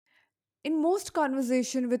In most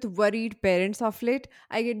conversation with worried parents of late,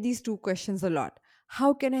 I get these two questions a lot.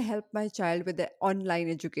 How can I help my child with their online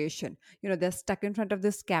education? They're stuck in front of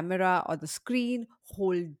this camera or the screen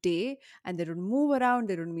whole day and they don't move around,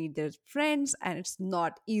 they don't meet their friends, and it's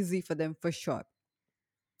not easy for them for sure.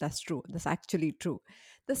 That's true. That's actually true.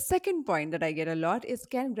 The second point that I get a lot is,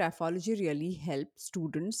 can graphology really help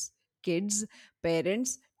students, kids,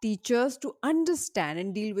 parents, teachers to understand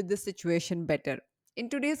and deal with the situation better? In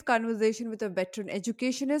today's conversation with a veteran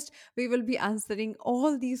educationist, we will be answering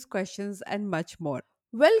all these questions and much more.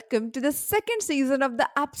 Welcome to the second season of the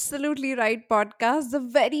Absolutely Right podcast, the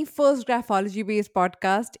very first graphology based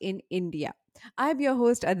podcast in India. I'm your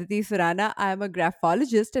host, Aditi Surana. I am a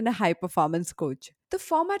graphologist and a high performance coach. The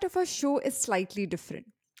format of our show is slightly different.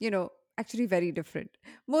 Actually, very different.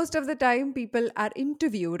 Most of the time, people are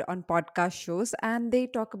interviewed on podcast shows and they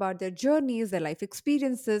talk about their journeys, their life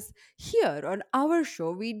experiences. Here on our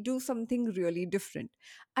show, we do something really different.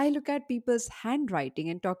 I look at people's handwriting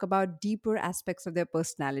and talk about deeper aspects of their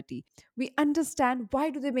personality. We understand why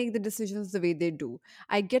do they make the decisions the way they do.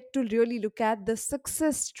 I get to really look at the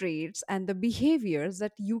success traits and the behaviors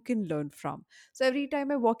that you can learn from. So every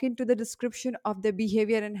time I walk into the description of their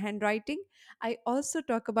behavior and handwriting, I also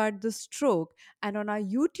talk about the stroke. And on our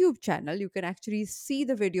YouTube channel, you can actually see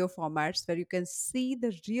the video formats where you can see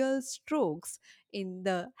the real strokes in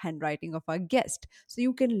the handwriting of our guest. So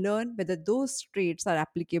you can learn whether those traits are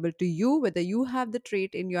applicable to you, whether you have the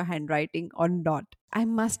trait in your handwriting or not. I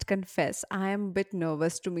must confess, I am a bit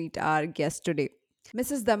nervous to meet our guest today.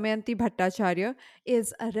 Mrs. Damayanti Bhattacharya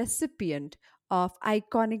is a recipient of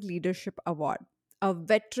Iconic Leadership Award, a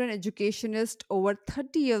veteran educationist over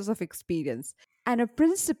 30 years of experience, and a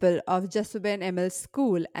principal of Jasudben M L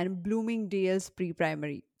School and Bloomingdale's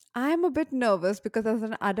pre-primary. I am a bit nervous because as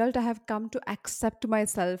an adult, I have come to accept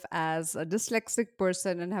myself as a dyslexic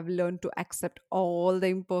person and have learned to accept all the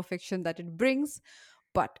imperfection that it brings.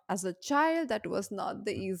 But as a child, that was not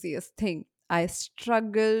the easiest thing. I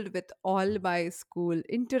struggled with all my school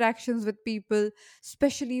interactions with people,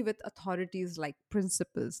 especially with authorities like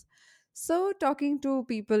principals. So, talking to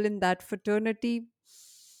people in that fraternity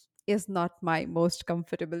is not my most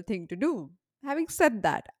comfortable thing to do. Having said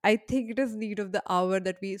that, I think it is need of the hour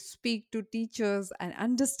that we speak to teachers and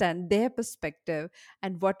understand their perspective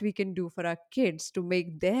and what we can do for our kids to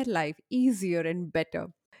make their life easier and better.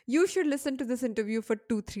 You should listen to this interview for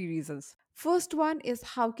two, three reasons. First one is,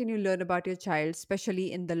 how can you learn about your child,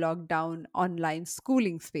 especially in the lockdown online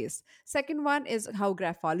schooling space? Second one is how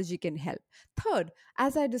graphology can help. Third,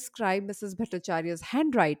 as I describe Mrs. Bhattacharya's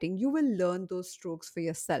handwriting, you will learn those strokes for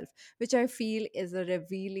yourself, which I feel is a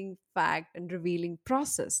revealing fact and revealing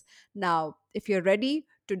process. Now, if you're ready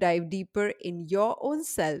to dive deeper in your own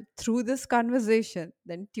self through this conversation,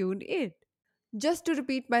 then tune in. Just to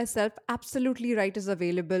repeat myself, Absolutely Right is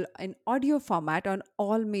available in audio format on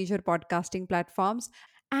all major podcasting platforms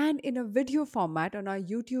and in a video format on our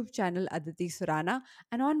YouTube channel Aditi Surana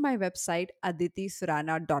and on my website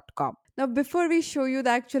aditisurana.com. Now, before we show you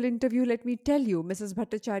the actual interview, let me tell you Mrs.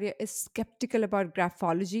 Bhattacharya is skeptical about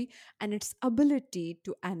graphology and its ability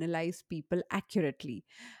to analyze people accurately.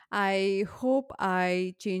 I hope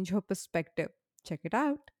I change her perspective. Check it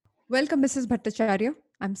out. Welcome, Mrs. Bhattacharya.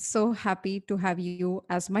 I'm so happy to have you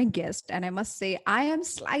as my guest. And I must say, I am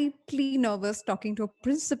slightly nervous talking to a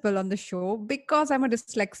principal on the show because I'm a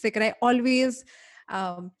dyslexic and I always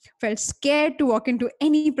felt scared to walk into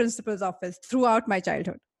any principal's office throughout my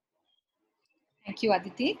childhood. Thank you,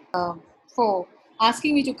 Aditi, for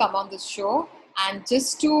asking me to come on this show. And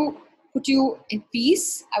just to put you in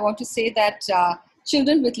peace, I want to say that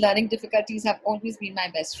children with learning difficulties have always been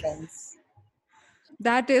my best friends.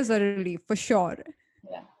 That is a relief for sure.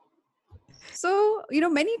 Yeah. So,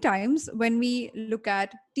 many times when we look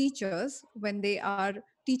at teachers, when they are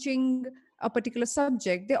teaching a particular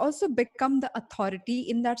subject, they also become the authority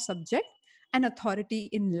in that subject and authority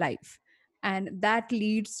in life. And that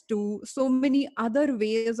leads to so many other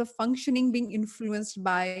ways of functioning being influenced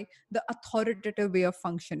by the authoritative way of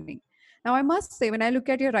functioning. Now, I must say, when I look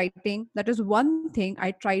at your writing, that is one thing I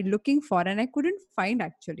tried looking for and I couldn't find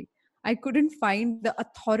actually. I couldn't find the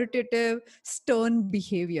authoritative, stern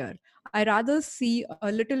behavior. I rather see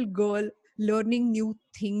a little girl learning new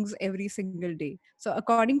things every single day. So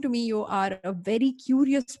according to me, you are a very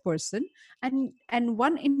curious person. And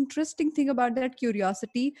one interesting thing about that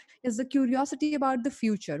curiosity is the curiosity about the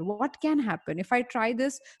future. What can happen if I try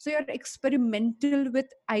this? So you're experimental with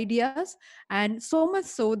ideas, and so much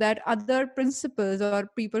so that other principals or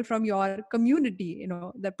people from your community,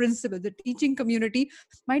 the principal, the teaching community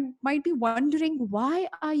might be wondering, why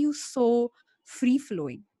are you so free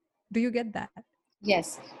flowing? Do you get that?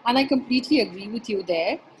 Yes, and I completely agree with you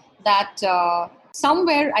there that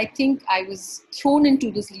somewhere I think I was thrown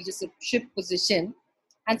into this leadership position,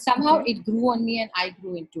 and somehow Okay. it grew on me and I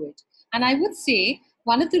grew into it. And I would say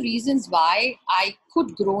one of the reasons why I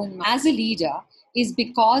could grow as a leader is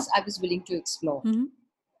because I was willing to explore. Hmm.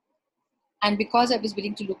 And because I was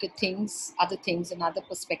willing to look at other things, and other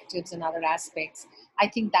perspectives and other aspects, I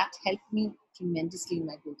think that helped me tremendously in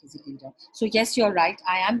my growth as a leader. So, yes, you're right.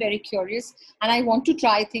 I am very curious and I want to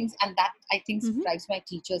try things, and that I think Hmm. drives my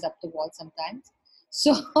teachers up the wall sometimes.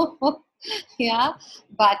 So, yeah,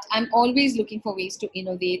 but I'm always looking for ways to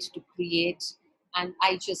innovate, to create, and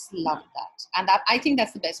I just love that. And that, I think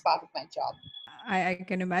that's the best part of my job. I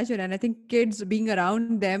can imagine. And I think kids being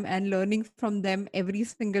around them and learning from them every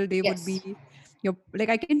single day would Yes. be your, like,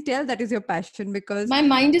 I can tell that is your passion because, My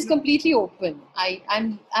mind you is know, completely open.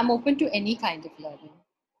 I'm open to any kind of learning.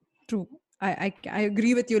 true. I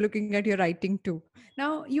agree with you looking at your writing too.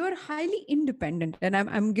 Now, you are highly independent, and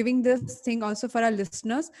I'm giving this thing also for our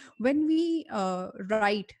listeners. When we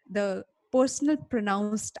write the personal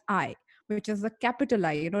pronounced I, which is the capital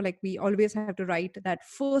I, like we always have to write that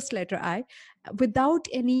first letter I without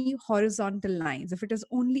any horizontal lines. If it is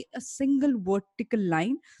only a single vertical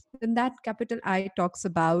line, then that capital I talks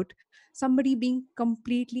about somebody being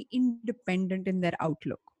completely independent in their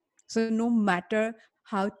outlook. So no matter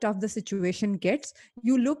how tough the situation gets,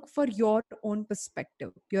 you look for your own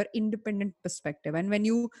perspective, your independent perspective. And when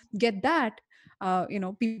you get that,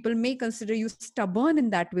 people may consider you stubborn in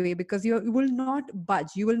that way, because you will not budge,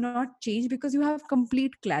 you will not change, because you have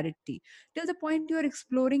complete clarity. Till the point you are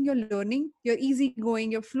exploring, you're learning, you're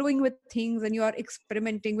easygoing, you're flowing with things, and you are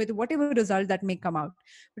experimenting with whatever result that may come out.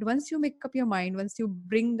 But once you make up your mind, once you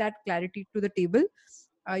bring that clarity to the table,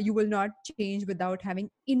 you will not change without having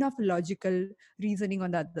enough logical reasoning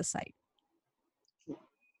on the other side.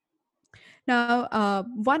 Now,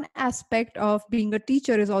 one aspect of being a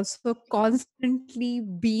teacher is also constantly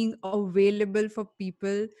being available for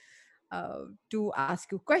people, to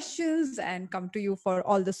ask you questions and come to you for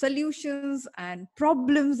all the solutions and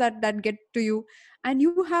problems that get to you. And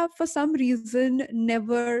you have, for some reason,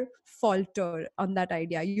 never falter on that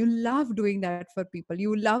idea. You love doing that for people.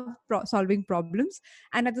 You love solving problems,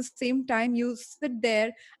 and at the same time, you sit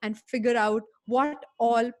there and figure out what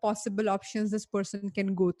all possible options this person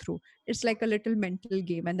can go through. It's like a little mental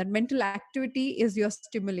game, and that mental activity is your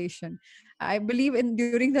stimulation. I believe in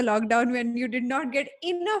during the lockdown, when you did not get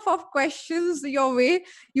enough of questions your way,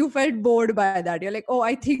 you felt bored by that. You're like, oh,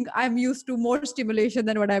 I think I'm used to more stimulation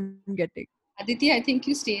than what I'm getting. Aditi, I think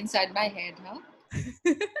you stay inside my head, huh?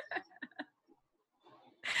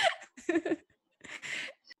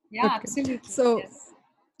 Yeah, Okay. absolutely. So Yes.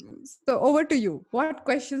 so over to you. What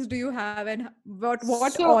questions do you have, and what all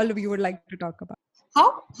So, you would like to talk about?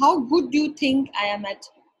 how good do you think I am at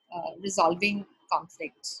resolving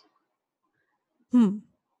conflicts? Hmm.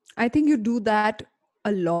 I think you do that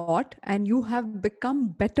a lot, and you have become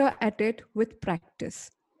better at it with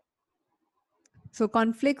practice. So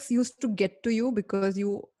conflicts used to get to you because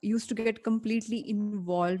you used to get completely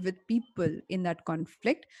involved with people in that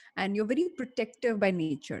conflict, and you're very protective by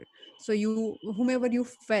nature. So you, whomever you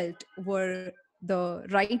felt were the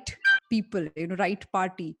right people, right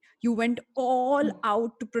party, you went all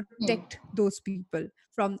out to Hmm. protect those people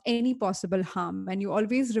from any possible harm, and you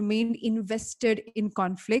always remained invested in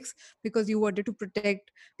conflicts because you wanted to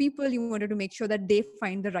protect people, you wanted to make sure that they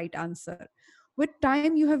find the right answer. With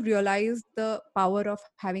time, you have realized the power of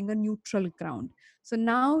having a neutral ground. So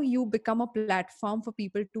now you become a platform for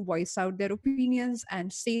people to voice out their opinions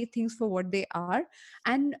and say things for what they are.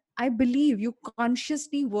 And I believe you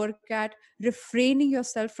consciously work at refraining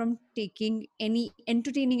yourself from taking any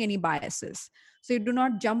entertaining any biases. So you do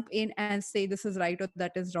not jump in and say this is right or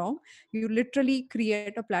that is wrong. You literally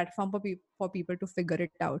create a platform for people to figure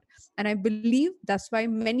it out. And I believe that's why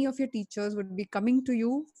many of your teachers would be coming to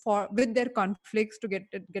you for with their conflicts to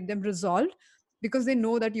get them resolved, because they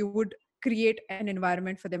know that you would create an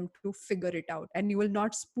environment for them to figure it out, and you will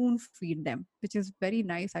not spoon feed them, which is very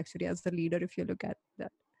nice actually as a leader, if you look at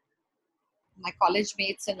that. My college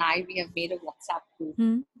mates and I, we have made a WhatsApp group.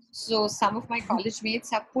 Hmm. So some of my college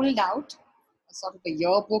mates have pulled out a sort of a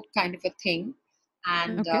yearbook kind of a thing,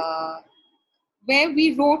 and Okay. where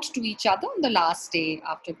we wrote to each other on the last day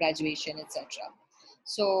after graduation, etc.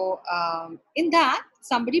 So in that,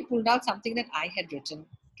 somebody pulled out something that I had written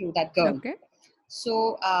to that girl. Okay.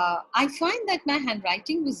 So I find that my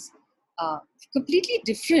handwriting was uh, completely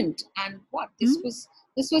different. And what Hmm.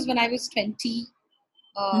 this was when I was 20,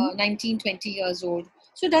 Hmm. 19, 20 years old.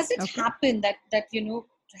 So does it Okay. happen that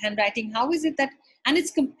handwriting? How is it that and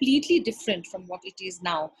it's completely different from what it is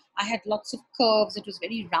now. I had lots of curves. It was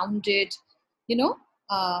very rounded, you know,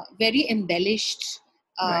 very embellished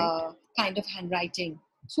Right. kind of handwriting.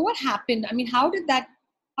 So what happened? I mean, how does that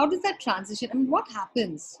transition? I mean, what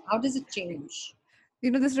happens? How does it change?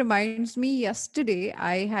 This reminds me, yesterday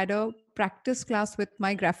I had a practice class with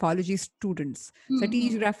my graphology students. So I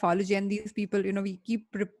teach Mm-hmm. graphology, and these people, we keep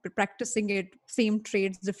practicing it, same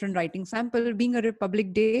traits, different writing sample. Being a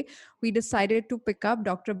Republic Day, we decided to pick up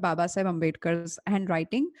Dr. Babasaheb Ambedkar's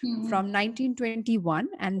handwriting Mm-hmm. from 1921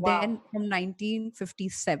 and then Wow. from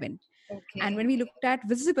 1957. And when Okay. we looked at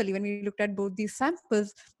visibly, when we looked at both these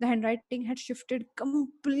samples, the handwriting had shifted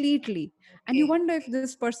completely. And you Okay. wonder if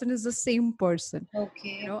this person is the same person.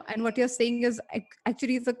 Okay. And what you're saying is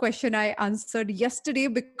actually it's a question I answered yesterday,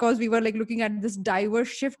 because we were like looking at this diverse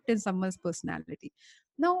shift in someone's personality.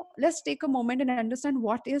 Now let's take a moment and understand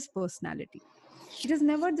what is personality. It is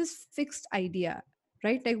never this fixed idea,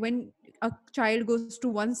 right? Like when a child goes to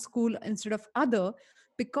one school instead of other,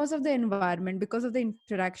 because of the environment, because of the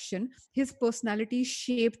interaction, his personality is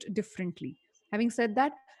shaped differently. Having said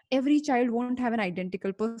that, every child won't have an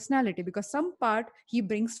identical personality, because some part he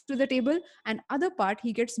brings to the table and other part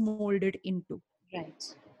he gets molded into. Right.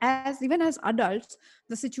 As even as adults,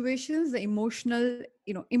 the situations, the emotional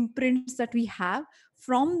imprints that we have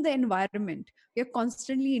from the environment, we are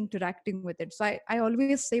constantly interacting with it. So I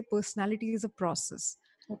always say personality is a process.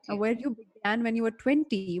 Now, Okay. where you began when you were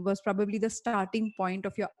 20 was probably the starting point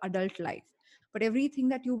of your adult life. But everything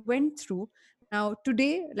that you went through, now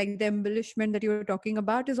today, like the embellishment that you were talking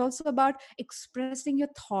about, is also about expressing your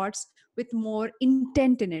thoughts with more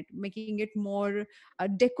intent in it, making it more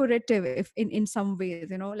decorative, if in some ways,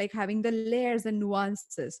 like having the layers and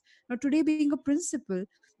nuances. Now today, being a principal,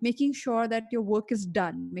 making sure that your work is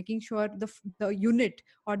done, making sure the unit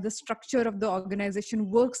or the structure of the organization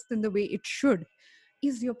works in the way it should,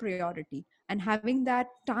 is your priority. And having that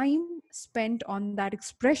time spent on that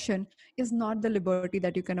expression is not the liberty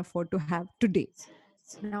that you can afford to have today.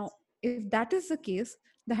 Now, if that is the case,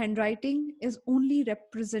 the handwriting is only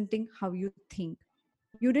representing how you think.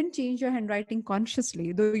 You didn't change your handwriting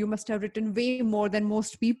consciously, though you must have written way more than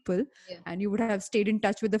most people, Yeah. and you would have stayed in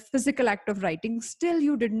touch with the physical act of writing. Still,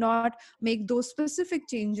 you did not make those specific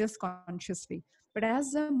changes consciously. But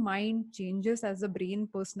as the mind changes, as the brain,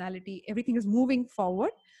 personality, everything is moving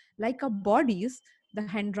forward, like our bodies, the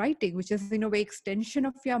handwriting, which is in a way extension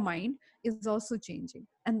of your mind, is also changing.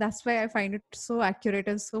 And that's why I find it so accurate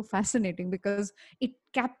and so fascinating, because it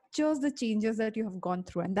captures the changes that you have gone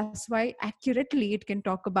through, and that's why accurately it can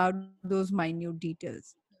talk about those minute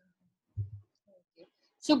details. Okay.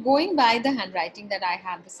 So going by the handwriting that I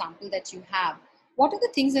have, the sample that you have, what are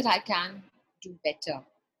the things that I can do better?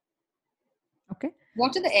 Okay.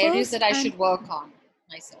 What are the areas First that I and should work on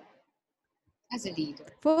myself as a leader?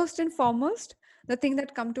 First and foremost, the thing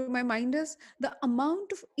that come to my mind is the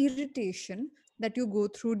amount of irritation that you go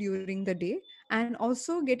through during the day, and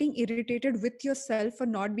also getting irritated with yourself for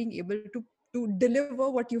not being able to deliver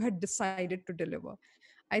what you had decided to deliver.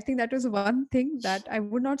 I think that is one thing that I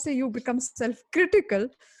would not say you become self-critical,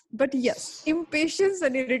 but yes, impatience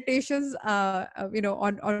and irritations,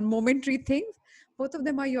 on momentary things. Both of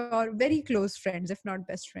them are your very close friends, if not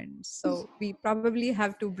best friends. So we probably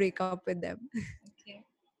have to break up with them. Okay.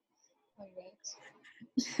 All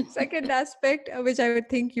right. Second aspect, which I would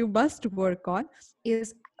think you must work on,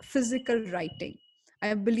 is physical writing.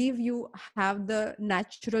 I believe you have the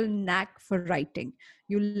natural knack for writing.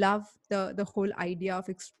 You love the whole idea of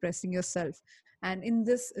expressing yourself. And in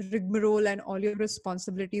this rigmarole and all your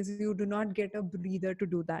responsibilities, you do not get a breather to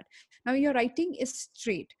do that. Now, your writing is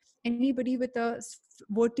straight. Anybody with a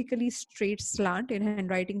vertically straight slant in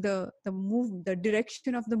handwriting, the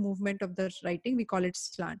direction of the movement of the writing, we call it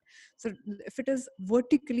slant. So if it is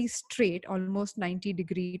vertically straight, almost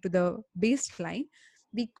 90-degree to the baseline,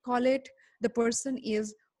 we call it the person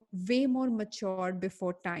is way more matured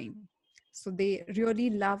before time. So they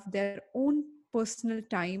really love their own personal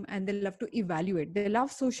time, and they love to evaluate. They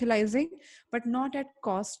love socializing, but not at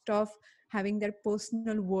cost of having their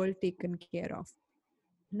personal world taken care of.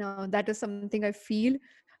 Now that is something I feel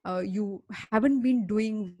you haven't been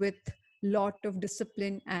doing with lot of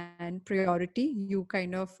discipline and priority. You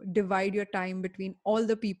kind of divide your time between all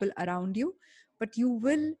the people around you, but you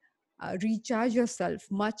will recharge yourself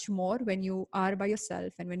much more when you are by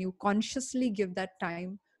yourself, and when you consciously give that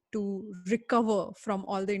time to recover from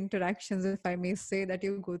all the interactions, if I may say, that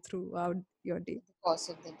you go throughout your day. In the course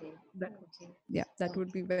of the day. That Okay. Yeah, that would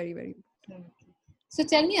Okay. be very, very important. Okay. So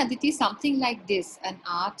tell me, Aditi, something like this, an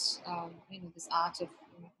art, this art of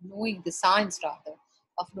knowing, the science rather,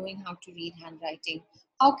 of knowing how to read handwriting.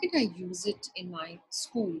 how can I use it in my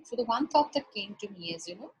school? So the one thought that came to me is,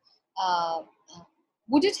 uh, uh,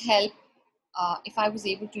 would it help if I was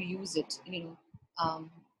able to use it?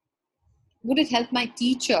 Um, would it help my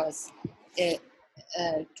teachers uh,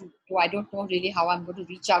 to I don't know really how I'm going to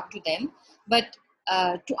reach out to them, but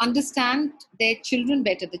to understand their children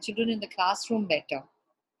better, the children in the classroom better.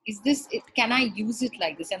 Can I use it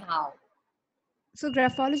like this, and how? So,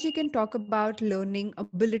 graphology can talk about learning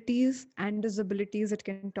abilities and disabilities. It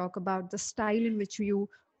can talk about the style in which you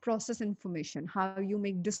process information, how you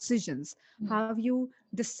make decisions, Mm, how you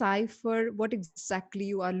decipher what exactly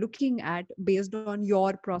you are looking at based on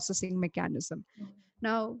your processing mechanism.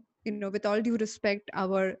 Now, with all due respect,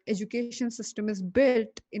 our education system is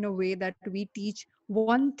built in a way that we teach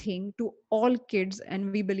one thing to all kids,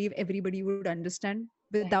 and we believe everybody would understand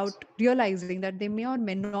right. without realizing that they may or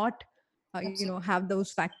may not Absolutely. have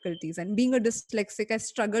those faculties. And being a dyslexic, I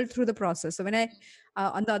struggled through the process. So when I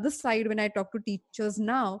on the other side, when I talk to teachers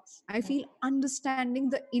now, I Mm, feel understanding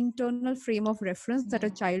the internal frame of reference that a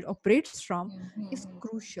mm, child operates from mm, is mm, mm.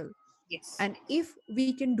 crucial. Yes. And if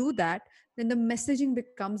we can do that, then the messaging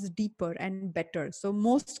becomes deeper and better. So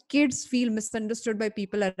most kids feel misunderstood by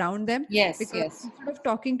people around them, Yes. because Yes. instead of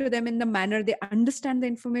talking to them in the manner they understand the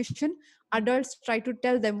information, Mm, adults try to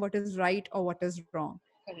tell them what is right or what is wrong.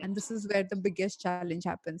 And this correct. is where the biggest challenge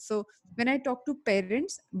happens. So when I talk to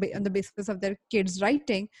parents on the basis of their kids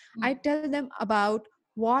writing, I Mm, tell them about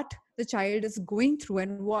what the child is going through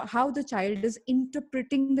and how the child is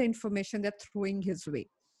interpreting the information they're throwing his way.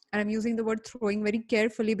 And I'm using the word throwing very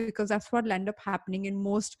carefully because that's what end up happening in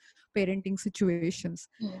most parenting situations.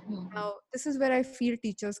 mm, mm, Now, mm, this is where I feel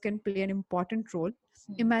teachers can play an important role.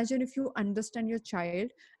 mm, Imagine if you understand your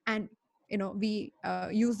child, and we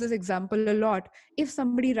use this example a lot. If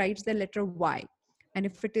somebody writes the letter Y, and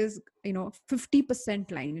if it is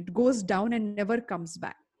 50% line, it goes down and never comes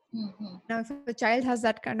back. mm, mm, Now, if a child has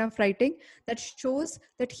that kind of writing, that shows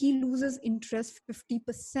that he loses interest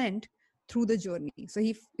 50% through the journey. So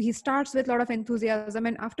he starts with a lot of enthusiasm,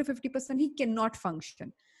 and after 50% he cannot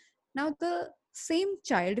function. Now, the same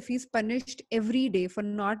child, if he's punished every day for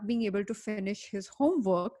not being able to finish his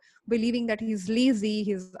homework, believing that he's lazy,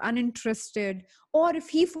 he's uninterested, or if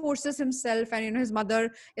he forces himself and his mother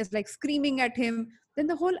is like screaming at him, then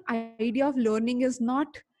the whole idea of learning is not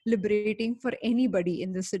liberating for anybody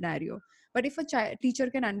in this scenario. But if a teacher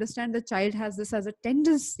can understand the child has this as a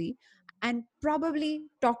tendency, and probably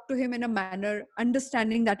talk to him in a manner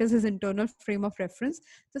understanding that is his internal frame of reference,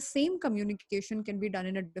 the same communication can be done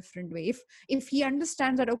in a different way. If he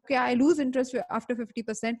understands that, okay, I lose interest after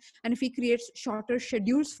 50%, and if he creates shorter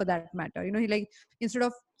schedules for that matter, he like, instead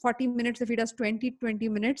of 40 minutes, if he does 20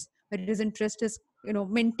 minutes where his interest is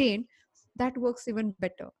maintained, that works even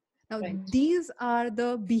better. Now, right. these are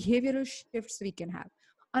the behavioral shifts we can have.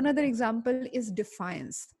 Another example is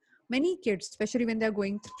defiance. Many kids, especially when they're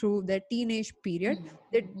going through their teenage period,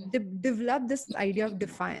 Mm, they develop this idea of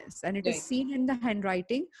defiance, and it is right. seen in the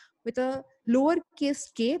handwriting with a lowercase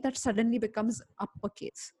k that suddenly becomes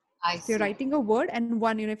uppercase. I So you're see. writing a word, and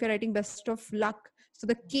one, if you're writing best of luck, so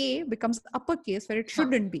the k becomes uppercase where it Huh.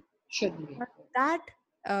 shouldn't be. Shouldn't be. But that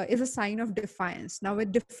is a sign of defiance. Now,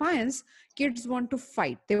 with defiance, kids want to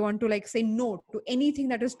fight. They want to like say no to anything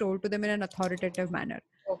that is told to them in an authoritative manner.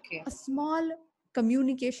 Okay. A small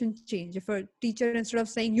communication change, if a teacher, instead of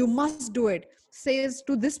saying you must do it, says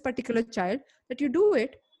to this particular child that you do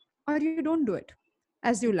it or you don't do it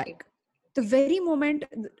as you Okay. like, the Okay. very moment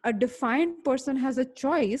a defiant person has a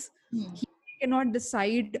choice, Hmm. he cannot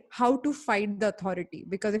decide how to fight the authority,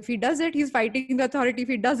 because if he does it, he's fighting the authority. If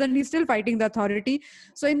he doesn't, he's still fighting the authority.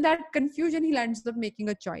 So in that confusion, he ends up making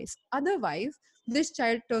a choice. Otherwise, this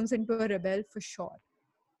child turns into a rebel for sure.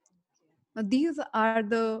 Now, these are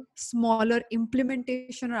the smaller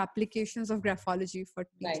implementation or applications of graphology for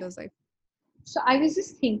teachers. Right. So I was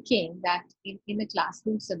just thinking that in a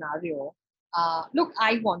classroom scenario, look,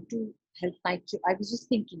 I want to help I was just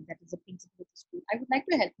thinking that as a principal of the school, I would like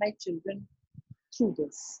to help my children through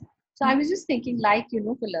this. So I Mhm. was just thinking, like,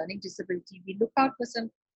 for learning disability, we look out for some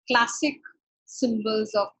classic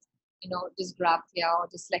symbols of, dysgraphia or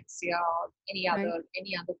dyslexia or Right.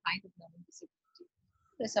 any other kind of learning disability.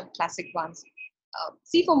 There's some classic ones.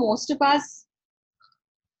 See, for most of us,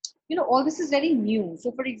 all this is very new.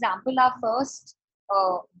 So, for example, our first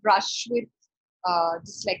brush with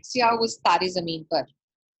dyslexia was Tare Zameen Par.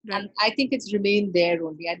 Right. And I think it's remained there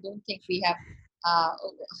only. I don't think we have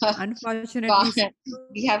Unfortunately, gone,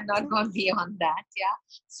 we have not gone beyond that. Yeah.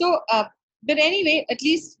 So, but anyway, at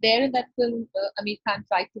least there in that film, Amir Khan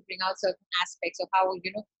tried to bring out certain aspects of how,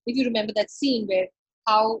 if you remember that scene where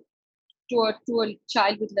how to a child with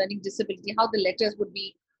learning disability, how the letters would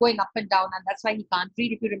be going up and down, and that's why he can't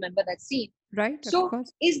read. If you remember that scene. Right, of So,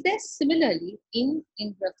 course. is there similarly in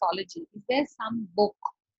graphology? Is there some book,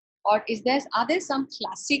 or are there some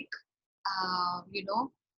classic, uh, you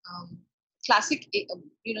know, um, classic,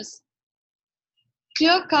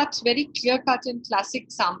 very clear cut and classic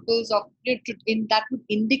samples of in that would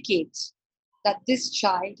indicate that this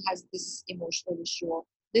child has this emotional issue, or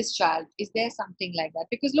this child, is there something like that?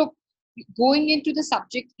 Because look, going into the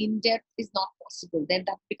subject in depth is not possible. Then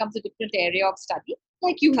that becomes a different area of study,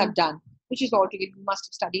 like you have True. done, which is altogether you must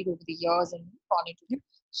have studied over the years and gone into it.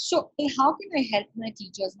 So how can I help my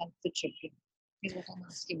teachers help the children, is what I'm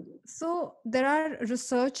asking you. So there are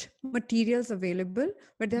research materials available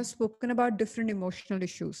where they have spoken about different emotional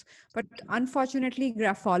issues. But unfortunately,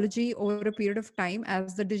 graphology over a period of time,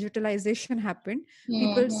 as the digitalization happened,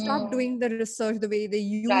 people stopped Mm-hmm. doing the research the way they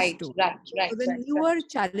used Right, to. right, So right, the right, newer right,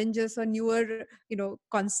 challenges or newer,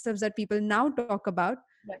 concepts that people now talk about,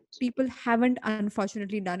 right. people haven't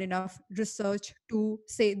unfortunately done enough research to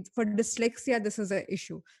say for dyslexia this is an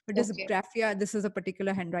issue, for Okay. dysgraphia this is a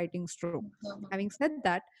particular handwriting stroke. Uh-huh. Having said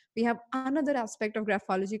that, we have another aspect of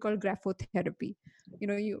graphology called graphotherapy.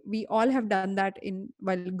 We all have done that in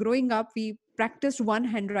while growing up. We practiced one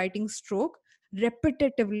handwriting stroke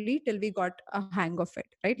repetitively till we got a hang of it,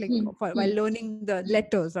 right? Like Hmm, while hmm, learning the hmm,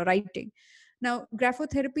 letters or writing. Now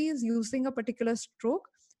graphotherapy is using a particular stroke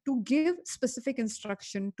to give specific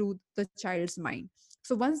instruction to the child's mind.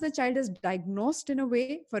 So once the child is diagnosed in a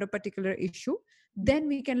way for a particular issue, then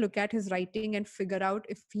we can look at his writing and figure out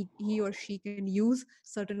if he or she can use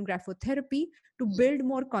certain graphotherapy to build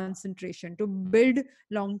more concentration, to build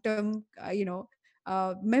long term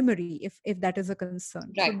memory, if that is a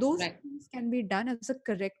concern. So right, those right. things can be done as a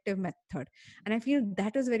corrective method, and I feel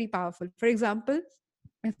that is very powerful. For example,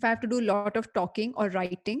 if I have to do a lot of talking or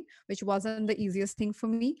writing, which wasn't the easiest thing for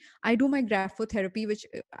me, I do my graphotherapy, which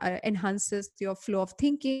enhances your flow of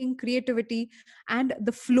thinking, creativity, and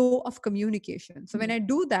the flow of communication. So when I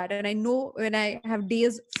do that, and I know when I have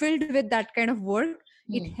days filled with that kind of work,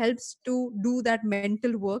 it Hmm. helps to do that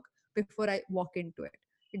mental work before I walk into it.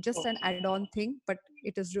 It's just an Okay, add on thing, but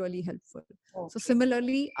it is really helpful. So okay,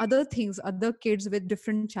 similarly, other things, other kids with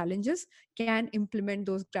different challenges can implement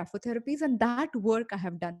those graphotherapies, and that work I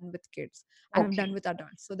have done with kids, I have done okay, with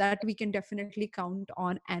adults, so that we can definitely count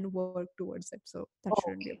on and work towards it. So that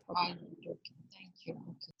shouldn't be a okay. problem. I know. Okay, thank you.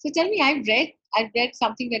 Okay. So tell me, I've read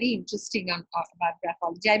something very interesting about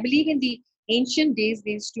graphology. I believe in the ancient days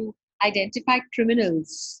they used to identify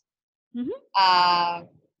criminals Mhm. uh,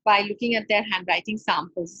 by looking at their handwriting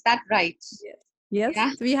samples. Is that right? Yes. Yes,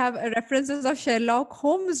 Yeah. we have references of Sherlock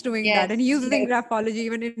Holmes doing that and Yes. using Yes. graphology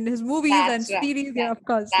even in his movies and That's right. series. Yeah, That, of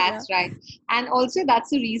course. Yeah. that's right. And also, that's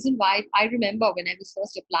the reason why I remember when I was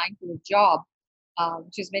first applying to a job,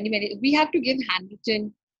 which is many, we have to give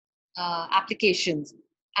handwritten applications.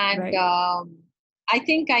 And Right. I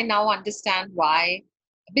think I now understand why,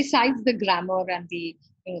 besides the grammar and the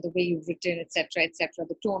way you've written, etc.,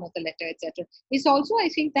 the tone of the letter, etc., it's also, I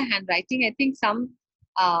think, the handwriting. I think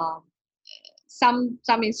um,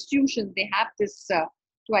 some institutions, they have this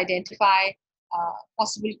to identify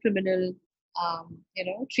possible criminal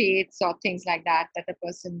traits or things like that a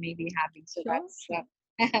person may be having. So Sure. that's Sure.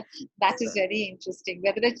 that So, is very interesting.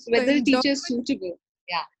 Whether so the in teacher is Germany, suitable.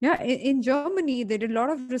 Yeah. yeah, in Germany, they did a lot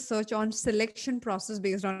of research on selection process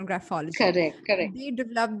based on graphology. Correct, And correct. they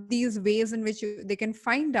developed these ways in which they can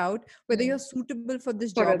find out whether you're Mm. suitable for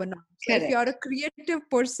this For job a or not. So if you're a correct. creative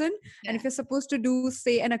person, and if Yeah. you're supposed to do,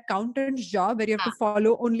 say, an accountant's job where you have to Ah,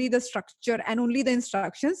 follow only the structure and only the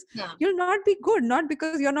instructions, ah, you'll not be good, not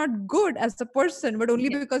because you're not good as a person, but only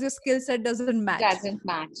yeah. because your skill set doesn't match. Doesn't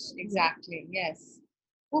match. Exactly. Yes.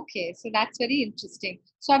 Okay. So that's very interesting.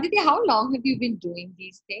 So Aditi, how long have you been doing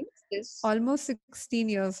these things? This, Almost 16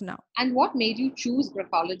 years now. and what made you choose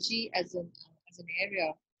graphology as an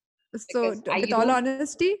area? So, Because with you all don't.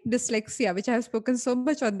 honesty, dyslexia, which I have spoken so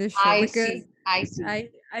much on this show, I because see. I see.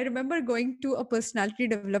 I remember going to a personality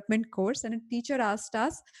development course, and a teacher asked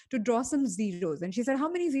us to draw some zeros. And she said, "How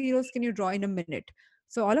many zeros can you draw in a minute?"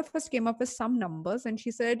 So all of us came up with some numbers, and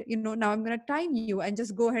she said, "Now I'm going to time you and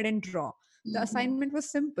just go ahead and draw." The Hmm. assignment was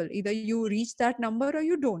simple: either you reach that number or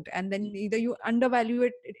you don't, and then either you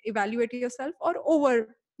evaluate yourself, or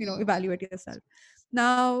over evaluate yourself.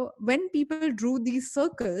 Now, when people drew these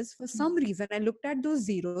circles, for some reason, I looked at those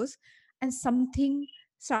zeros, and something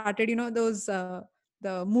started. Those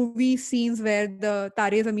the movie scenes where the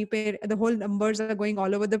Tare Zami Pe, the whole numbers are going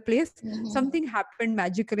all over the place. Hmm. Something happened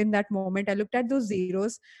magical in that moment. I looked at those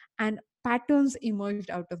zeros, and patterns emerged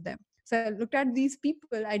out of them. So I looked at these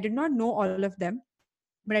people. I did not know all of them,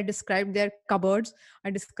 but I described their cupboards,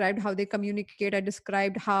 I described how they communicate, I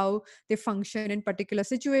described how they function in particular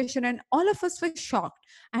situation, and all of us were shocked.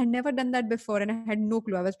 I had never done that before, and I had no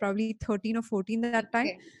clue. I was probably 13 or 14 that time.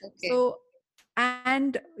 Okay. Okay. So,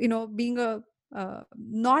 and being a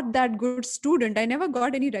not that good student, I never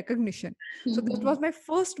got any recognition. So that was my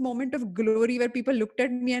first moment of glory, where people looked at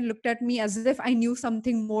me and looked at me as if I knew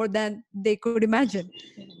something more than they could imagine.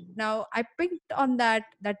 Now I picked on that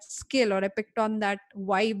skill, or I picked on that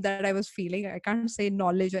vibe that I was feeling. I can't say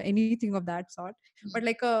knowledge or anything of that sort, but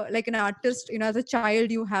like an artist, as a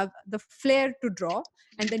child you have the flair to draw,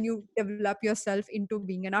 and then you develop yourself into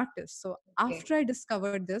being an artist. So Okay. after I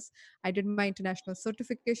discovered this, I did my international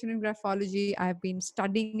certification in graphology. I've been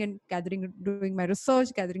studying and doing my research,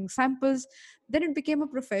 gathering samples. Then it became a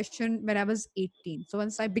profession when I was 18. So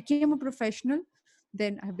once I became a professional,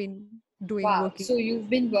 then I've been doing Wow. working. So you've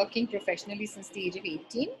been working professionally since the age of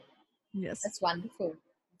 18? Yes. That's wonderful.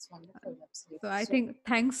 That's wonderful. So Absolutely. I So, think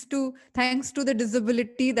thanks to the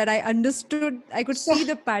disability that I understood, I could so, see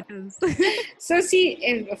the patterns. so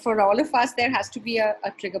see, for all of us, there has to be a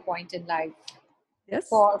trigger point in life Yes.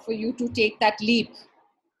 for you to take that leap.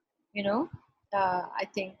 You know, I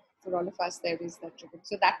think for all of us, there is that trigger.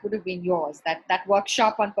 So that would have been yours. That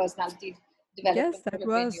workshop on personality Yes, development would have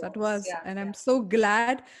been that yours. was. Yeah. And I'm Yeah. so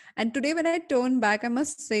glad. And today, when I turn back, I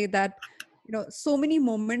must say that, so many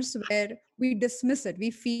moments where we dismiss it,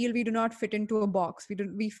 we feel we do not fit into a box.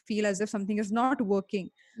 We feel as if something is not working.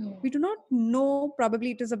 We do not know,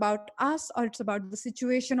 probably it is about us, or it's about the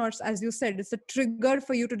situation, or as you said, it's a trigger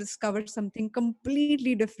for you to discover something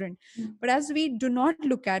completely different. Mm. But as we do not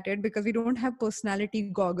look at it, because we don't have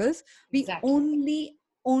personality goggles, we Exactly.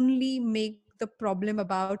 only make the problem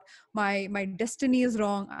about my destiny is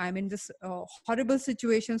wrong, I'm in this horrible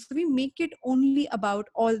situation. So we make it only about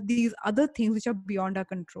all these other things which are beyond our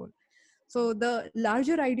control. So the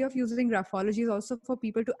larger idea of using graphology is also for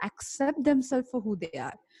people to accept themselves for who they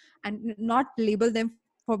are, and not label them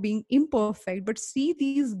for being imperfect, but see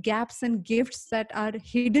these gaps and gifts that are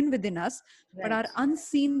hidden within us, but are Right.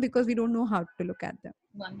 unseen because we don't know how to look at them.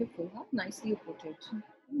 Wonderful. How nicely you put it. How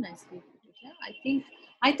nicely you put it. Yeah,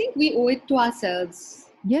 I think we owe it to ourselves.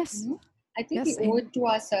 You Yes. know, I think we Yes. owe it to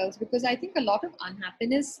ourselves because I think a lot of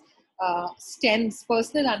unhappiness stems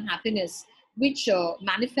personal unhappiness, which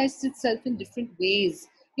manifests itself in different ways.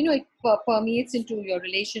 It permeates into your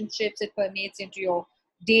relationships. It permeates into your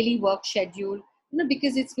daily work schedule.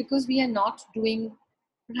 Because it's because we are not doing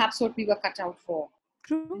perhaps what we were cut out for.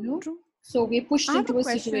 True, You know, true. so we're I pushed have a into a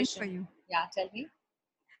question for situation. you. Yeah, tell me.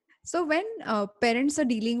 So, when parents are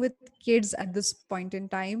dealing with kids at this point in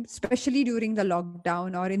time, especially during the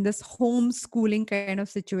lockdown or in this homeschooling kind of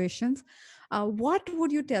situations, what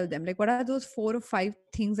would you tell them? Like, what are those 4 or 5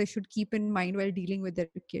 things they should keep in mind while dealing with their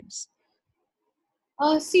kids?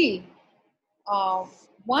 See, uh,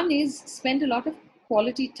 one is spend a lot of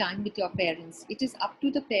quality time with your parents. It is up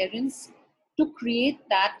to the parents to create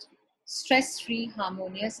that stress free,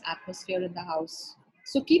 harmonious atmosphere in the house.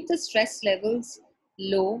 So keep the stress levels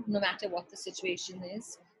low no matter what the situation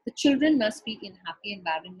is. The children must be in happy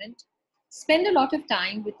environment. Spend a lot of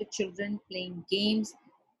time with the children playing games.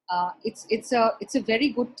 It's a very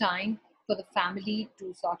good time for the family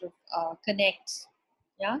to sort of connect.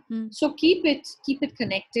 Yeah, Hmm. so keep it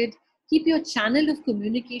connected. Keep your channel of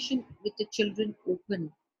communication with the children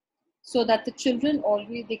open, so that the children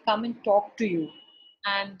always they come and talk to you,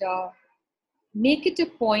 and make it a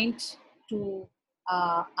point to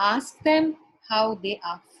ask them how they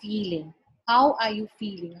are feeling. How are you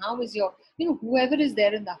feeling? How is your, whoever is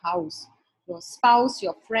there in the house, your spouse,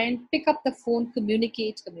 your friend, pick up the phone,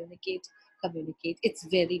 communicate, communicate, communicate. It's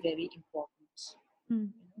very, very important. Hmm.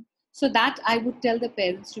 So that I would tell the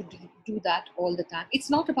parents to do that all the time. It's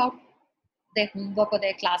not about their homework or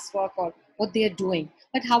their classwork or what they're doing,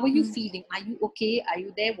 but how are you Hmm. feeling? Are you okay? Are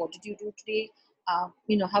you there? What did you do today?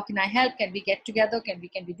 How can I help? Can we get together? Can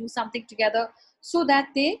we do something together? So that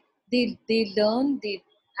they learn,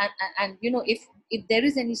 and if there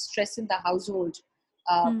is any stress in the household,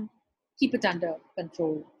 uh, Hmm. keep it under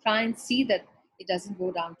control. Try and see that it doesn't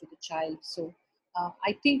go down to the child. So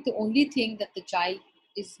I think the only thing that the child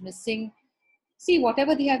is missing, see,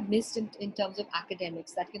 whatever they have missed in terms of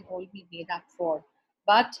academics, that can all be made up for.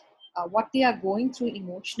 But what they are going through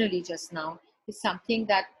emotionally just now is something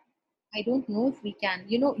that I don't know if we can,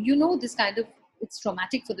 this kind of, it's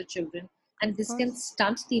traumatic for the children, and Of this can course.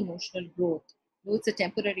 stunt the emotional growth. Though it's a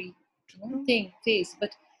temporary, True. thing, phase,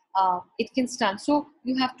 but it can stunt. So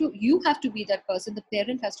you have to be that person. The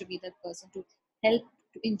parent has to be that person to help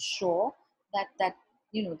to ensure that that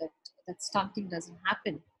stunting doesn't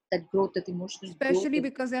happen. that growth, that emotional growth. Especially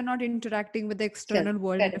because they're not interacting with the Correct, external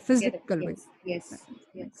world in a correct, correct. physical way. Yes, yes, Makes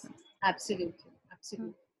yes. sense. Absolutely, Yeah.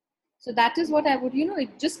 absolutely. So that is what I would,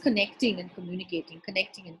 it just connecting and communicating.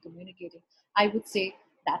 I would say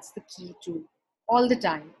that's the key to all the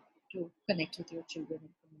time to connect with your children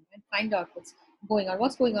and find out what's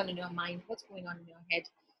going on in your mind, what's going on in your head.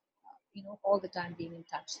 All the time being in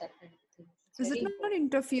touch, that kind of thing. It's Is very it not important.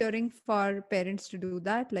 interfering for parents to do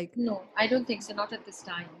that? Like, No, I don't think so. Not at this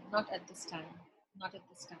time. Not at this time. Not at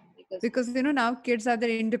this time. Because because now kids have their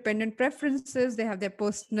independent preferences, they have their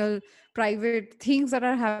personal private things that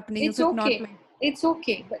are happening. Is it's it not okay. like It's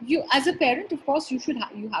okay. But you, as a parent, of course, you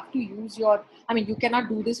have to use your. I mean, you cannot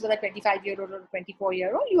do this with a 25-year-old or a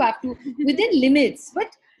 24-year-old. You have to within limits.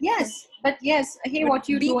 But yes. Hey, but what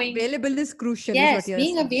you being doing? available is crucial, is what Yes, you're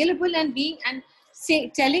being saying. available and being and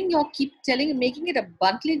say keep telling, making it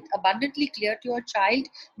abundantly clear to your child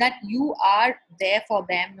that you are there for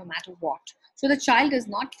them no matter what. So the child does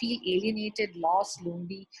not feel alienated, lost,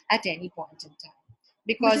 lonely at any point in time.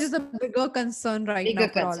 Which is Because a bigger concern right now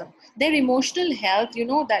bigger for all of concern, their emotional health,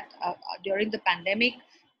 that during the pandemic,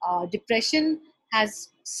 depression has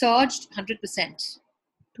surged 100%.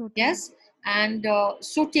 totally. Yes, and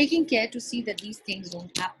so taking care to see that these things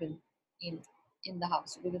don't happen in in the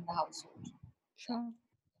house, within the household. Yeah. Sure.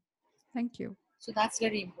 Thank you. So that's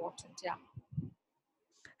very important. Yeah.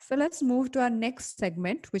 So let's move to our next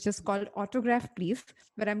segment, which is called Autograph Please,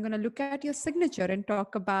 where I'm going to look at your signature and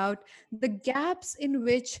talk about the gaps in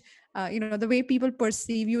which, the way people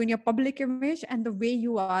perceive you in your public image and the way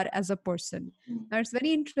you are as a person. Now, it's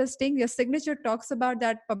very interesting. Your signature talks about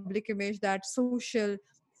that public image, that social,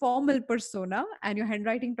 formal persona, and your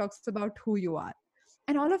handwriting talks about who you are.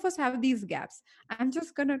 And all of us have these gaps. I'm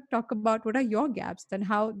just going to talk about what are your gaps and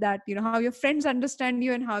how that, how your friends understand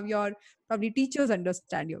you and how your probably teachers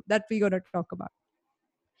understand you, that we're going to talk about.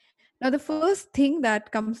 Now the first thing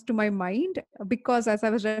that comes to my mind, because as I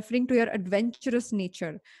was referring to your adventurous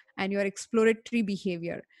nature and your exploratory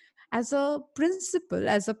behavior, as a principal,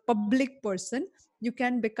 as a public person, you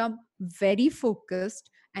can become very focused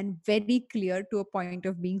and very clear to a point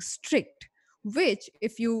of being strict, which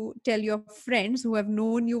if you tell your friends who have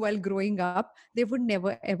known you while growing up, they would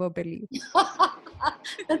never ever believe.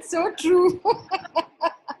 That's so true.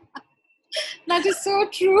 That is so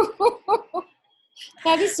true.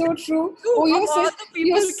 That is so true. You Oh, of all the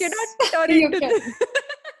people cannot turn you into can. this.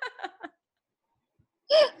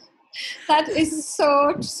 That is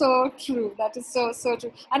so true. That is so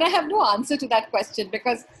true. And I have no answer to that question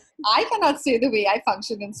because I cannot say the way I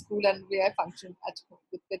function in school and the way I function at home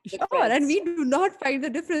with Sure, and friends. we do not find the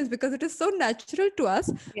difference because it is so natural to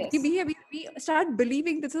us. Yes, We start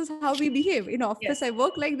believing this is how we behave. In office, I yes,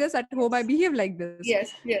 work like this. At home, I yes, behave like this.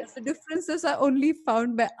 yes, But yes, the differences are only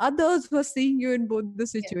found by others who are seeing you in both the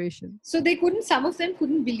yes. situations. So they couldn't. Some of them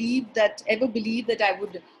couldn't ever believe that I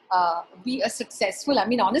would be a successful. I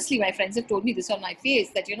mean, honestly, my friends have told me this on my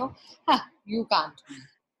face that you can't be,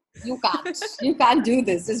 you can't do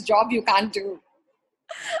this job. You can't do.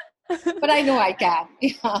 But I know I can.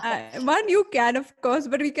 Yeah. One, you can, of course,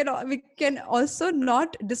 but we can also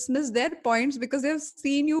not dismiss their points because they have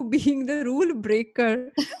seen you being the rule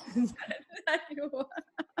breaker. that you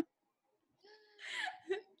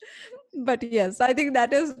but yes, I think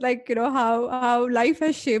that is like how life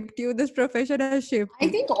has shaped you, this profession has shaped I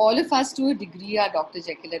you. think all of us to a degree are Dr.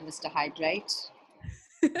 Jekyll and Mr. Hyde, right?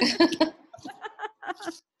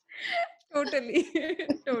 Totally.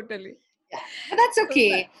 Totally. Yeah, but that's So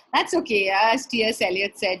okay. That's okay. As T.S.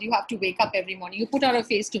 Eliot said, you have to wake up every morning. You put on a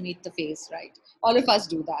face to meet the face, right? All of us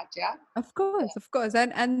do that. Yeah. of course,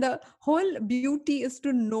 and the whole beauty is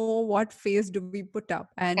to know what face do we put up.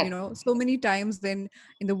 And Correct. so many times in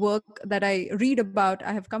the work that I read about,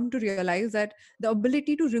 I have come to realize that the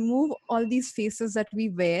ability to remove all these faces that we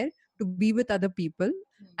wear to be with other people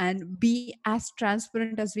and be as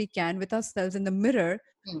transparent as we can with ourselves in the mirror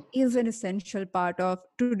Hmm. is an essential part of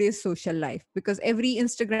today's social life, because every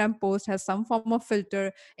Instagram post has some form of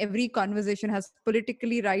filter, every conversation has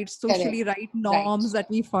politically right, socially Correct. right Right. norms that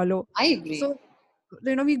we follow. I agree. So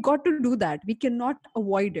we got to do that, we cannot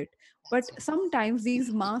avoid it. But That's right. sometimes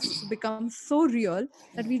these masks become so real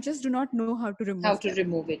that we just do not know how to How remove to them,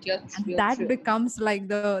 remove it? and You're that true. becomes like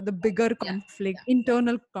the bigger Yeah. conflict, Yeah.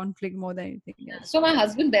 internal conflict, more than anything Yeah. else. So my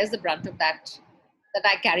husband bears the brunt of that. That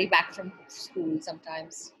I carry back from school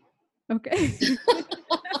sometimes. Okay.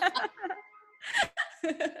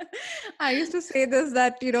 I used to say this,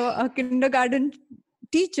 that a kindergarten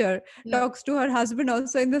teacher Yeah. talks to her husband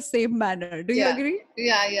also in the same manner. Do you Yeah. agree?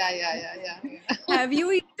 Yeah. Have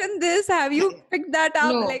you eaten this? Have Yeah. you picked that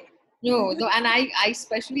up? No, Like, no. And I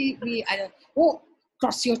especially me. I don't. Oh,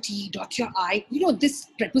 cross your T, dot your I. This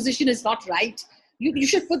preposition is not right. You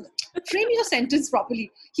should frame your sentence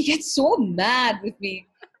properly. He gets so mad with me.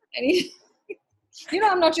 And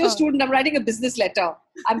I'm not your Oh. student. I'm writing a business letter.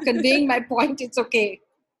 I'm conveying my point. It's okay.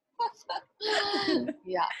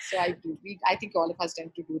 Yeah, so I think all of us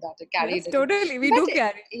tend to do that, to carry Yes, it a little. totally. We But do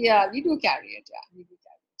carry. yeah, we do carry it. Yeah, we do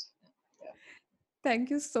carry it. Yeah, Thank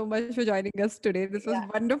you so much for joining us today. This was yeah,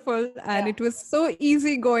 wonderful and yeah. it was so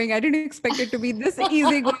easy going. I didn't expect it to be this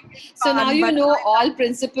easy going So and now fun, you but know all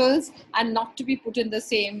principles and not to be put in the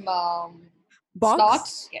same slot.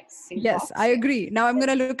 box. Yes, same Yes, I box. Yes. agree. Now I'm going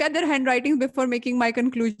to look at their handwritings before making my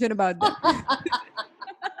conclusion about them.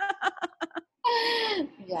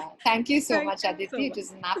 Yeah, thank you so Thank much, you so Aditi. It much.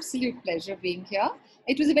 was an absolute pleasure being here.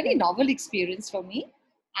 It was a very Thank novel experience for me.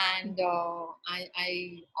 And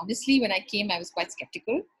I honestly, when I came, I was quite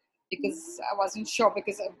skeptical because I wasn't sure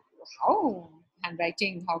because of how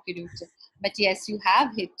handwriting, how could you. But yes, you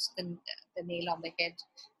have hit the nail on the head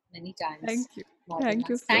many times, thank you. more than Thank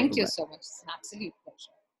you once. so Thank you much. so much. It's an absolute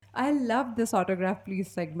pleasure. I love this autograph please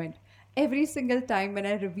segment. Every single time when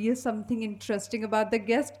I reveal something interesting about the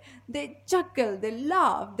guest, they chuckle, they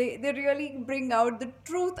laugh, they really bring out the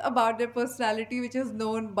truth about their personality, which is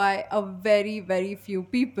known by a very, very few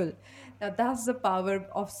people. Now, that's the power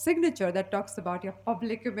of signature that talks about your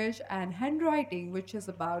public image, and handwriting, which is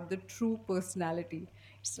about the true personality.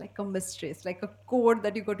 It's like a mystery, it's like a code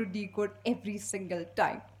that you got to decode every single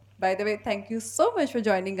time. By the way, thank you so much for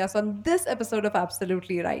joining us on this episode of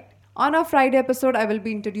Absolutely Right. On our Friday episode, I will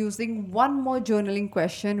be introducing one more journaling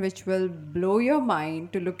question which will blow your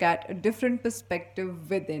mind to look at a different perspective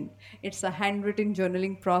within. It's a handwritten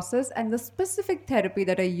journaling process and the specific therapy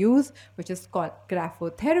that I use, which is called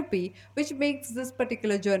graphotherapy, which makes this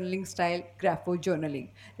particular journaling style grapho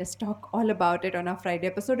journaling. Let's talk all about it on our Friday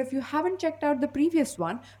episode. If you haven't checked out the previous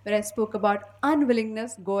one where I spoke about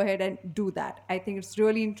unwillingness, go ahead and do that. I think it's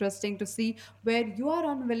really interesting to see where you are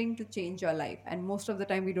unwilling to change your life, and most of the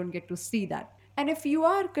time we don't get to see that. And if you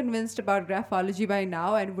are convinced about graphology by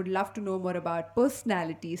now and would love to know more about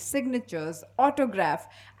personality, signatures, autograph,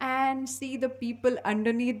 and see the people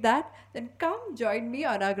underneath that, then come join me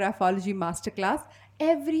on our graphology masterclass.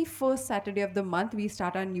 Every first Saturday of the month, we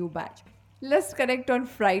start our new batch. Let's connect on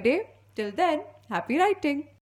Friday. Till then, happy writing.